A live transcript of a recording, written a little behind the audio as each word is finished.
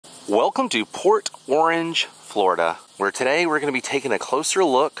Welcome to Port Orange, Florida, where today we're going to be taking a closer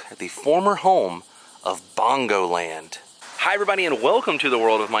look at the former home of Bongoland. Hi everybody, and welcome to the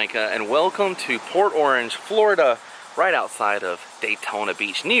world of Micah, and welcome to Port Orange, Florida, right outside of Daytona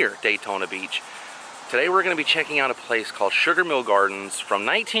Beach, near Daytona Beach. Today we're going to be checking out a place called Sugar Mill Gardens from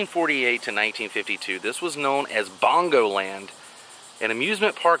 1948 to 1952. This was known as Bongoland, an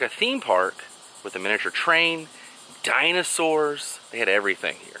amusement park, a theme park with a miniature train, dinosaurs. They had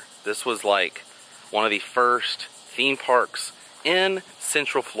everything here. This was like one of the first theme parks in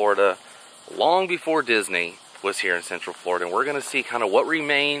Central Florida, long before Disney was here in Central Florida. And we're going to see kind of what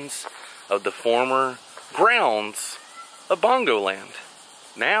remains of the former grounds of Bongoland.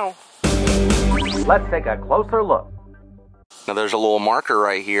 Now, let's take a closer look. Now there's a little marker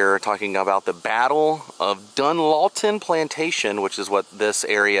right here talking about the Battle of Dunlawton Plantation, which is what this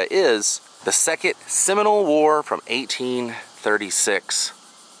area is. The Second Seminole War from 1836.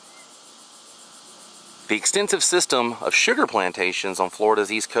 The extensive system of sugar plantations on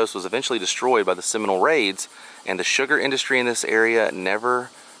Florida's east coast was eventually destroyed by the Seminole raids, and the sugar industry in this area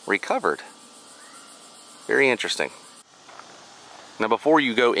never recovered. Very interesting. Now before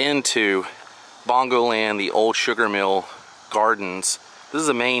you go into Bongoland, the old sugar mill gardens, this is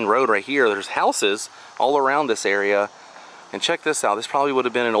a main road right here. There's houses all around this area. And check this out. This probably would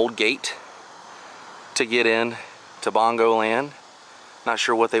have been an old gate to get in to Bongoland. Not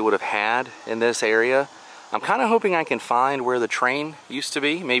sure what they would have had in this area. I'm kind of hoping I can find where the train used to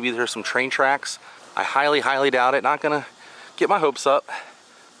be. Maybe there's some train tracks. I highly doubt it. Not gonna get my hopes up.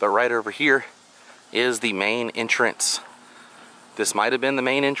 But right over here is the main entrance. This might have been the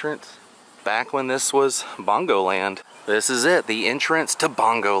main entrance back when this was Bongoland. This is it, the entrance to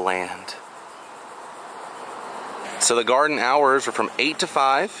Bongoland. So the garden hours are from 8 to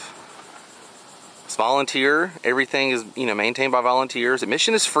 5. It's volunteer. Everything is, maintained by volunteers.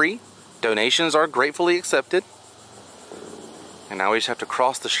 Admission is free. Donations are gratefully accepted. And now we just have to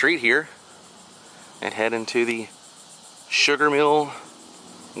cross the street here and head into the Sugar Mill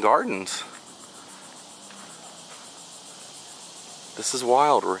Gardens. This is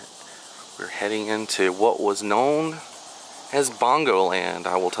wild. We're heading into what was known as Bongoland.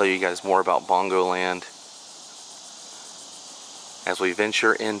 I will tell you guys more about Bongoland as we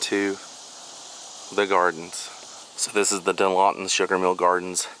venture into the gardens. So this is the Dunlawton Sugar Mill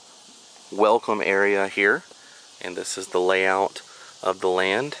Gardens welcome area here, and this is the layout of the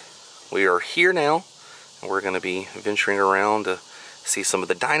land. We are here now, and we're going to be venturing around to see some of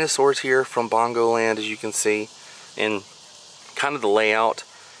the dinosaurs here from Bongoland, as you can see, and kind of the layout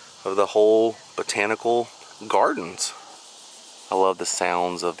of the whole botanical gardens. I love the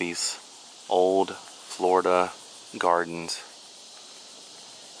sounds of these old Florida gardens.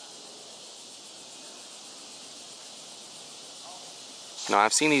 Now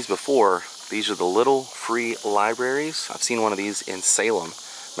I've seen these before. These are the little free libraries. I've seen one of these in Salem,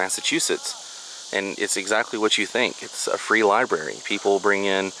 Massachusetts, and it's exactly what you think. It's a free library. People bring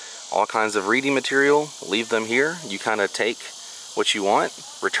in all kinds of reading material, leave them here. You kind of take what you want,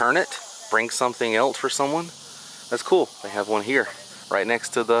 return it, bring something else for someone. That's cool. They have one here right next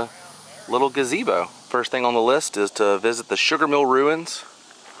to the little gazebo. First thing on the list is to visit the Sugar Mill ruins.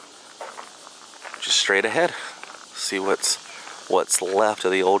 Just straight ahead. See what's left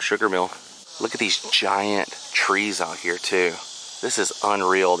of the old sugar mill. Look at these giant trees out here too. This is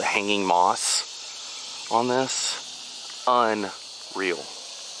unreal. The hanging moss on this, unreal.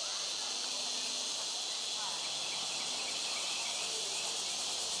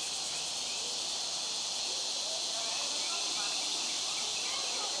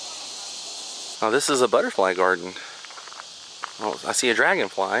 Now this is a butterfly garden. Oh, I see a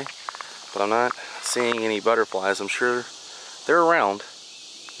dragonfly, but I'm not seeing any butterflies. I'm sure they're around.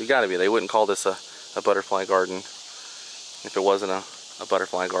 You gotta be. They wouldn't call this a butterfly garden if it wasn't a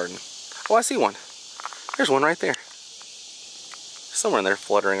butterfly garden. Oh, I see one. There's one right there. Somewhere in there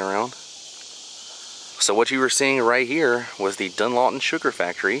fluttering around. So what you were seeing right here was the Dunlawton Sugar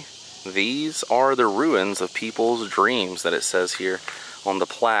Factory. These are the ruins of people's dreams that it says here on the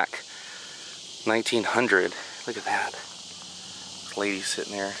plaque. 1900. Look at that. This lady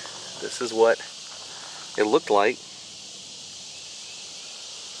sitting there. This is what it looked like.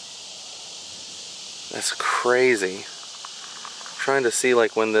 That's crazy. I'm trying to see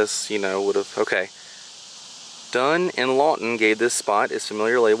like when this, would have, okay. Dunn and Lawton gave this spot its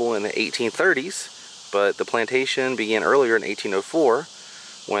familiar label in the 1830s, but the plantation began earlier in 1804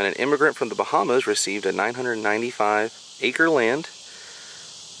 when an immigrant from the Bahamas received a 995-acre land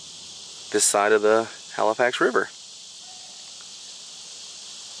this side of the Halifax River.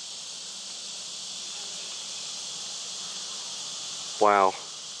 Wow.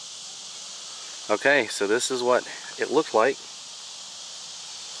 Okay, so this is what it looked like.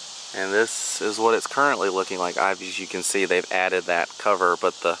 And this is what it's currently looking like. As you can see, they've added that cover,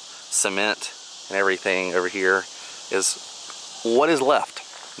 but the cement and everything over here is what is left.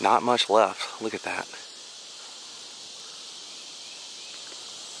 Not much left. Look at that.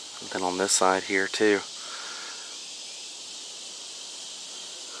 And then on this side here too,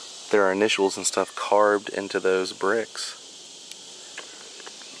 there are initials and stuff carved into those bricks.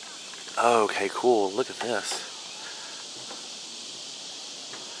 Okay, cool. Look at this.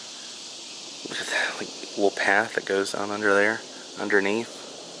 Look at that, like, little path that goes down under there, underneath.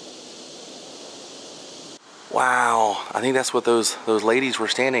 Wow, I think that's what those ladies were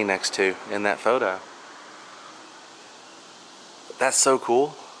standing next to in that photo. That's so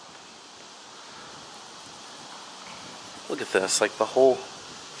cool. Look at this, like the whole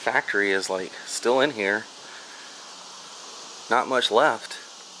factory is like still in here. Not much left.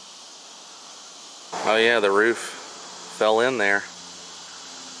 Oh yeah, the roof fell in there.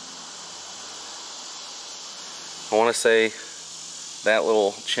 I want to say that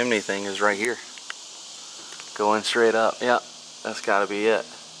little chimney thing is right here. Going straight up. Yeah, that's got to be it.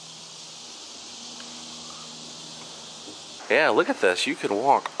 Yeah, look at this. You can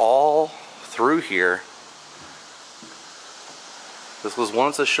walk all through here. This was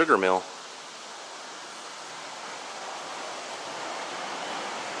once a sugar mill.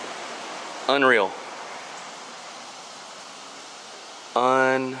 Unreal.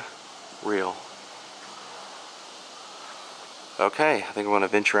 Unreal. Okay, I think we're going to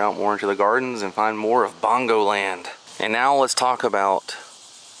venture out more into the gardens and find more of Bongoland. And now let's talk about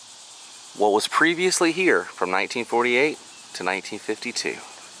what was previously here from 1948 to 1952.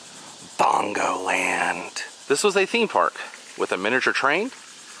 Bongoland. This was a theme park with a miniature train,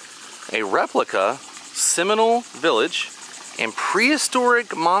 a replica Seminole village, and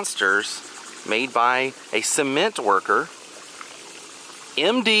prehistoric monsters made by a cement worker,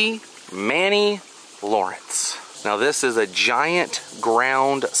 MD Manny Lawrence. Now this is a giant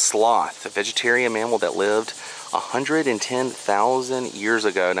ground sloth, a vegetarian mammal that lived 110,000 years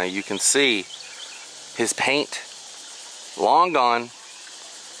ago. Now you can see his paint long gone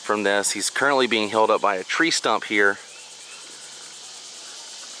from this. He's currently being held up by a tree stump here.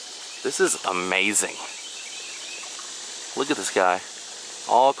 This is amazing. Look at this guy,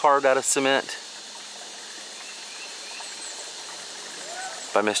 all carved out of cement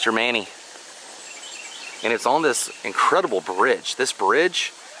by Mr. Manny. And it's on this incredible bridge. This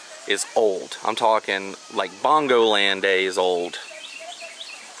bridge is old. I'm talking like Bongoland days old.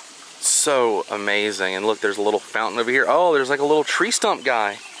 So amazing. And look, there's a little fountain over here. Oh, there's like a little tree stump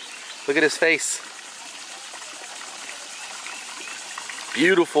guy. Look at his face.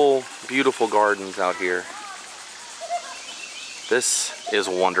 Beautiful, beautiful gardens out here. This is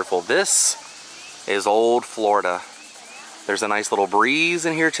wonderful. This is old Florida. There's a nice little breeze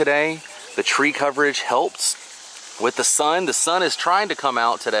in here today. The tree coverage helps with the sun. The sun is trying to come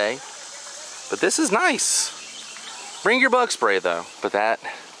out today, but this is nice. Bring your bug spray though. But that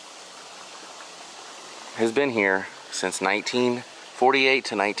has been here since 1948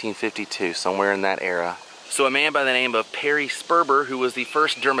 to 1952, somewhere in that era. So a man by the name of Perry Sperber, who was the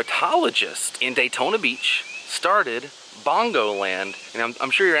first dermatologist in Daytona Beach, started Bongoland. And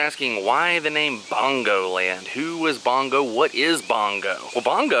I'm sure you're asking, why the name Bongoland? Who was Bongo? What is Bongo? Well,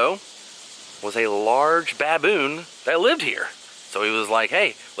 Bongo was a large baboon that lived here. So he was like,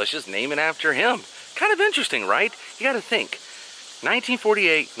 hey, let's just name it after him. Kind of interesting, right? You gotta think,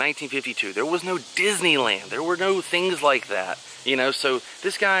 1948, 1952, there was no Disneyland. There were no things like that. You know, so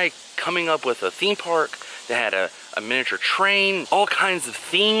this guy coming up with a theme park that had a miniature train, all kinds of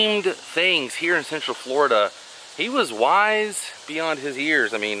themed things here in Central Florida. He was wise beyond his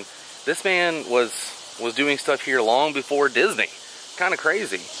years. I mean, this man was doing stuff here long before Disney. Kind of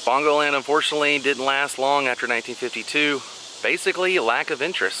crazy. Bongoland unfortunately didn't last long after 1952. Basically, lack of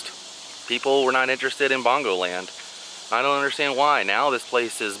interest. People were not interested in Bongoland. I don't understand why. Now this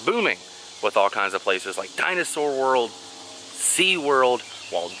place is booming with all kinds of places like Dinosaur World, Sea World,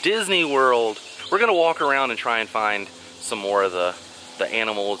 Walt Disney World. We're gonna walk around and try and find some more of the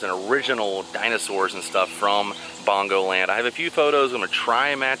animals and original dinosaurs and stuff from Bongoland. I have a few photos I'm gonna try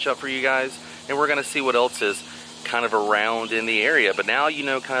and match up for you guys, and we're gonna see what else is kind of around in the area. But now you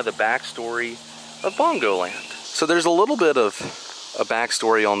know kind of the backstory of Bongoland. So there's a little bit of a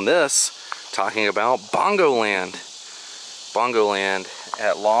backstory on this, talking about Bongoland. Bongoland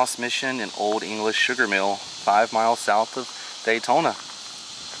at Lost Mission, an old English sugar mill 5 miles south of Daytona.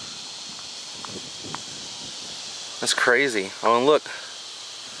 That's crazy. Oh, and look,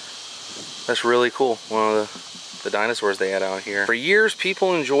 that's really cool. One of the dinosaurs they had out here. For years,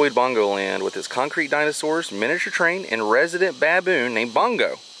 people enjoyed Bongoland with its concrete dinosaurs, miniature train, and resident baboon named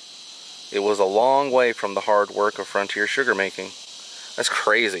Bongo. It was a long way from the hard work of frontier sugar making. That's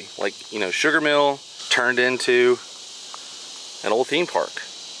crazy. Like, you know, sugar mill turned into an old theme park.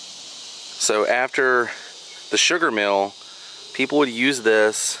 So after the sugar mill, people would use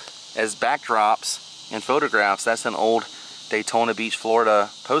this as backdrops and photographs. That's an old Daytona Beach, Florida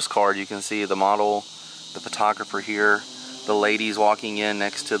postcard. You can see the model, the photographer here, the ladies walking in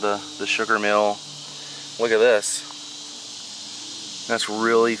next to the sugar mill. Look at this. That's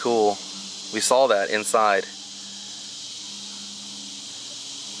really cool. We saw that inside.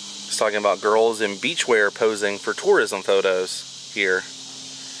 It's talking about girls in beachwear posing for tourism photos here.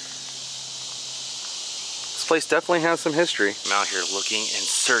 This place definitely has some history. I'm out here looking and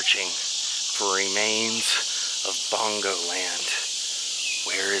searching for remains of Bongoland.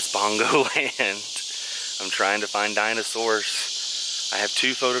 Where is Bongoland? I'm trying to find dinosaurs. I have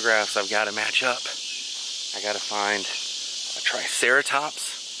 2 photographs I've got to match up. I got to find a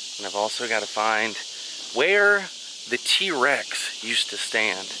Triceratops, and I've also got to find where the T-Rex used to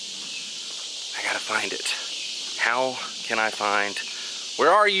stand. I got to find it. How can I find?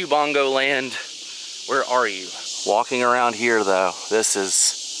 Where are you, Bongoland? Where are you? Walking around here though, this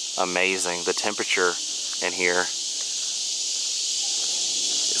is amazing. The temperature in here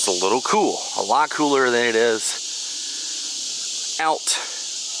is a little cool, a lot cooler than it is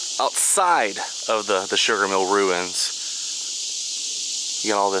outside of the sugar mill ruins.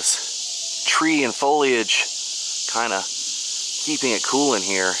 You got all this tree and foliage kind of keeping it cool in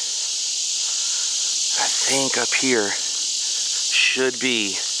here. I think up here should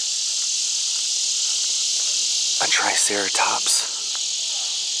be a Triceratops.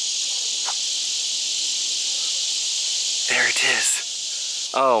 There it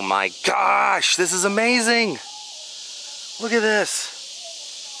is. Oh my gosh, this is amazing. Look at this.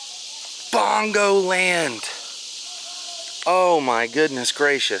 Bongoland. Oh my goodness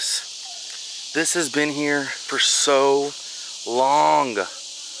gracious. This has been here for so long.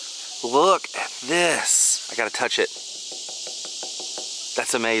 Look at this. I gotta touch it.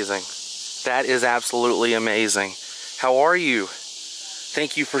 That's amazing. That is absolutely amazing. How are you?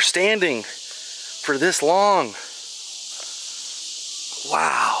 Thank you for standing for this long.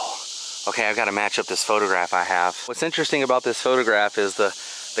 Wow. Okay, I've got to match up this photograph I have. What's interesting about this photograph is the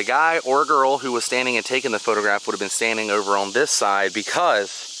guy or girl who was standing and taking the photograph would have been standing over on this side,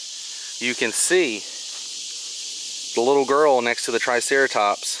 because you can see the little girl next to the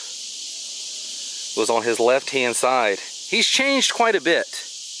Triceratops was on his left-hand side. He's changed quite a bit.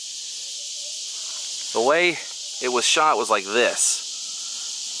 The way it was shot was like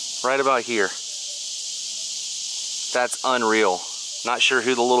this, right about here. That's unreal. Not sure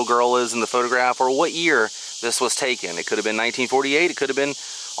who the little girl is in the photograph or what year this was taken. It could have been 1948, it could have been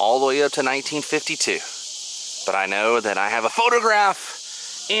all the way up to 1952. But I know that I have a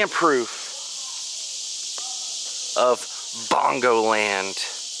photograph and proof of Bongoland.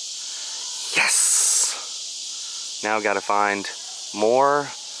 Yes! Now I've got to find more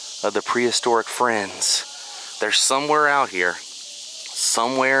of the prehistoric friends. They're somewhere out here,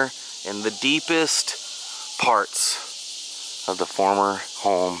 somewhere in the deepest parts of the former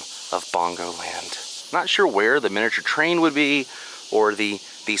home of Bongoland. Not sure where the miniature train would be, or the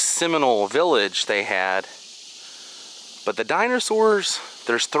Seminole village they had, but the dinosaurs,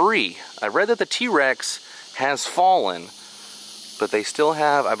 there's 3. I read that the T-Rex has fallen, but they still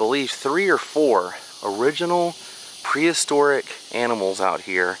have, I believe, 3 or 4 original prehistoric animals out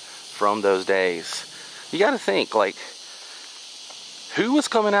here from those days. You got to think, like, who was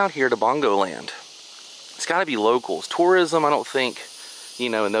coming out here to Bongoland? It's got to be locals. Tourism, I don't think, you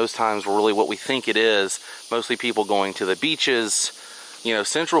know, in those times were really what we think it is. Mostly people going to the beaches. You know,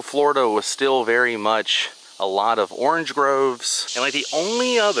 Central Florida was still very much a lot of orange groves. And like the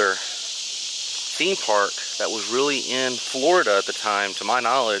only other theme park that was really in Florida at the time, to my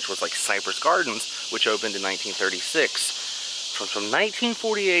knowledge, was like Cypress Gardens, which opened in 1936. From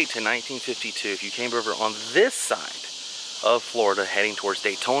 1948 to 1952, if you came over on this side of Florida, heading towards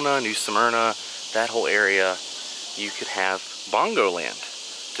Daytona, New Smyrna, that whole area, you could have Bongoland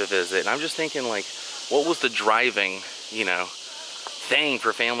to visit. And I'm just thinking, like, what was the driving, you know, thing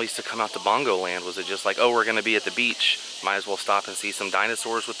for families to come out to Bongoland? Was it just like, oh, we're gonna be at the beach, might as well stop and see some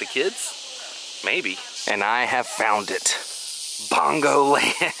dinosaurs with the kids? Maybe. And I have found it.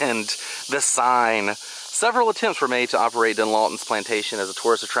 Bongoland, the sign. Several attempts were made to operate Dunlawton's plantation as a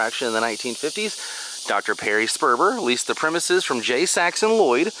tourist attraction in the 1950s Dr. Perry Sperber leased the premises from J. Saxon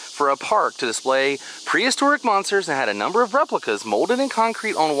Lloyd for a park to display prehistoric monsters and had a number of replicas molded in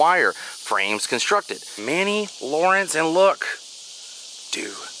concrete on wire frames constructed. Manny, Lawrence, and look, do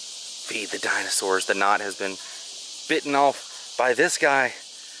feed the dinosaurs. The knot has been bitten off by this guy,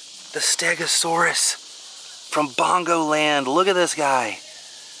 the Stegosaurus from Bongoland. Look at this guy.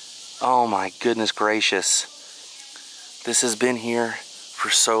 Oh my goodness gracious. This has been here for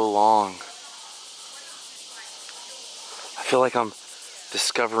so long. I feel like I'm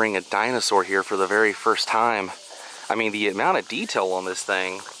discovering a dinosaur here for the very first time. I mean, the amount of detail on this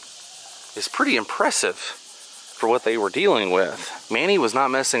thing is pretty impressive for what they were dealing with. Manny was not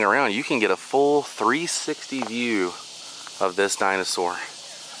messing around. You can get a full 360 view of this dinosaur.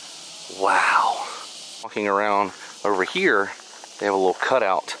 Wow. Walking around over here, they have a little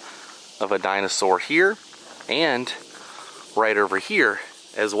cutout of a dinosaur here and right over here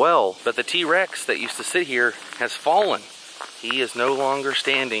as well. But the T-Rex that used to sit here has fallen. He is no longer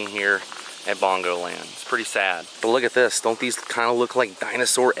standing here at Bongoland. It's pretty sad. But look at this. Don't these kind of look like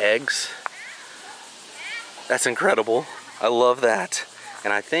dinosaur eggs? That's incredible. I love that.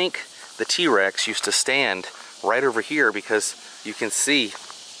 And I think the T-Rex used to stand right over here because you can see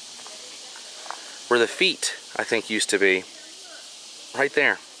where the feet, I think, used to be. Right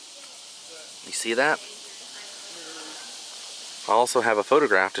there. You see that? I also have a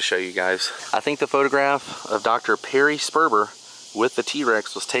photograph to show you guys. I think the photograph of Dr. Perry Sperber with the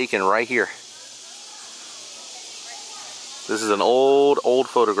T-Rex was taken right here. This is an old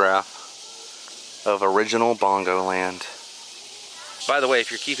photograph of original Bongoland. By the way,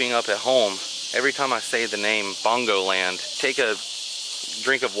 if you're keeping up at home, every time I say the name Bongoland, take a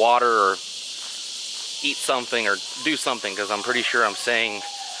drink of water or eat something or do something, because I'm pretty sure I'm saying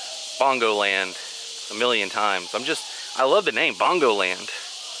Bongoland a million times. I love the name Bongoland.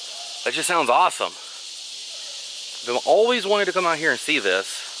 That just sounds awesome. I've always wanted to come out here and see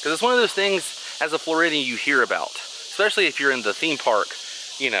this, because it's one of those things as a Floridian you hear about, especially if you're in the theme park,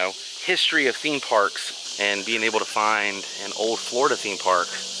 you know, history of theme parks, and being able to find an old Florida theme park.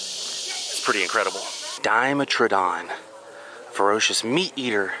 It's pretty incredible. Dimetrodon, ferocious meat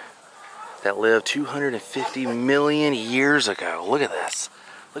eater that lived 250 million years ago. Look at this.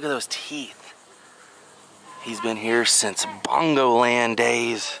 Look at those teeth. He's been here since Bongoland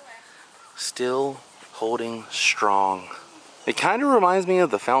days. Still holding strong. It kind of reminds me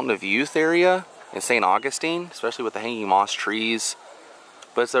of the Fountain of Youth area in St. Augustine, especially with the hanging moss trees.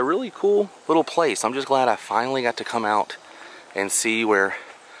 But it's a really cool little place. I'm just glad I finally got to come out and see where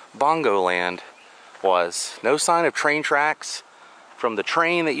Bongoland was. No sign of train tracks from the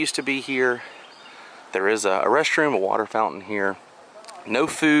train that used to be here. There is a restroom, a water fountain here. No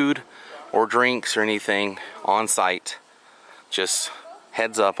food or drinks or anything on site. Just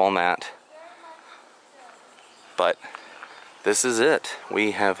heads up on that. But this is it.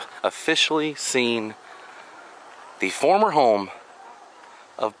 We have officially seen the former home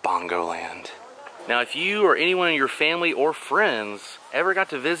of Bongoland. Now, if you or anyone in your family or friends ever got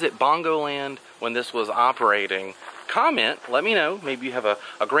to visit Bongoland when this was operating, comment, let me know. Maybe you have a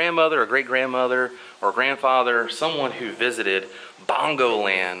grandmother, a great-grandmother, or grandfather, someone who visited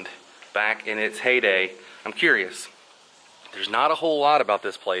Bongoland back in its heyday. I'm curious. There's not a whole lot about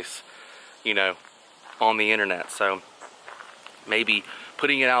this place, you know, on the internet, so maybe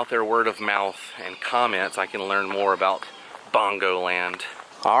putting it out there word of mouth and comments, I can learn more about Bongoland.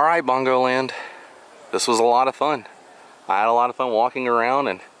 All right, Bongoland, this was a lot of fun. I had a lot of fun walking around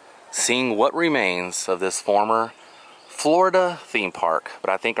and seeing what remains of this former Florida theme park.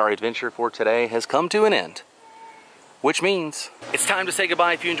 But I think our adventure for today has come to an end, which means it's time to say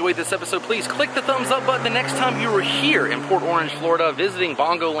goodbye. If you enjoyed this episode, please click the thumbs up button the next time you are here in Port Orange, Florida, visiting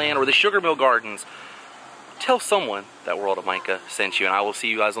Bongoland or the Sugar Mill Gardens. Tell someone that World of Micah sent you, and I will see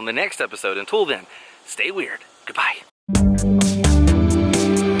you guys on the next episode. Until then, stay weird. Goodbye.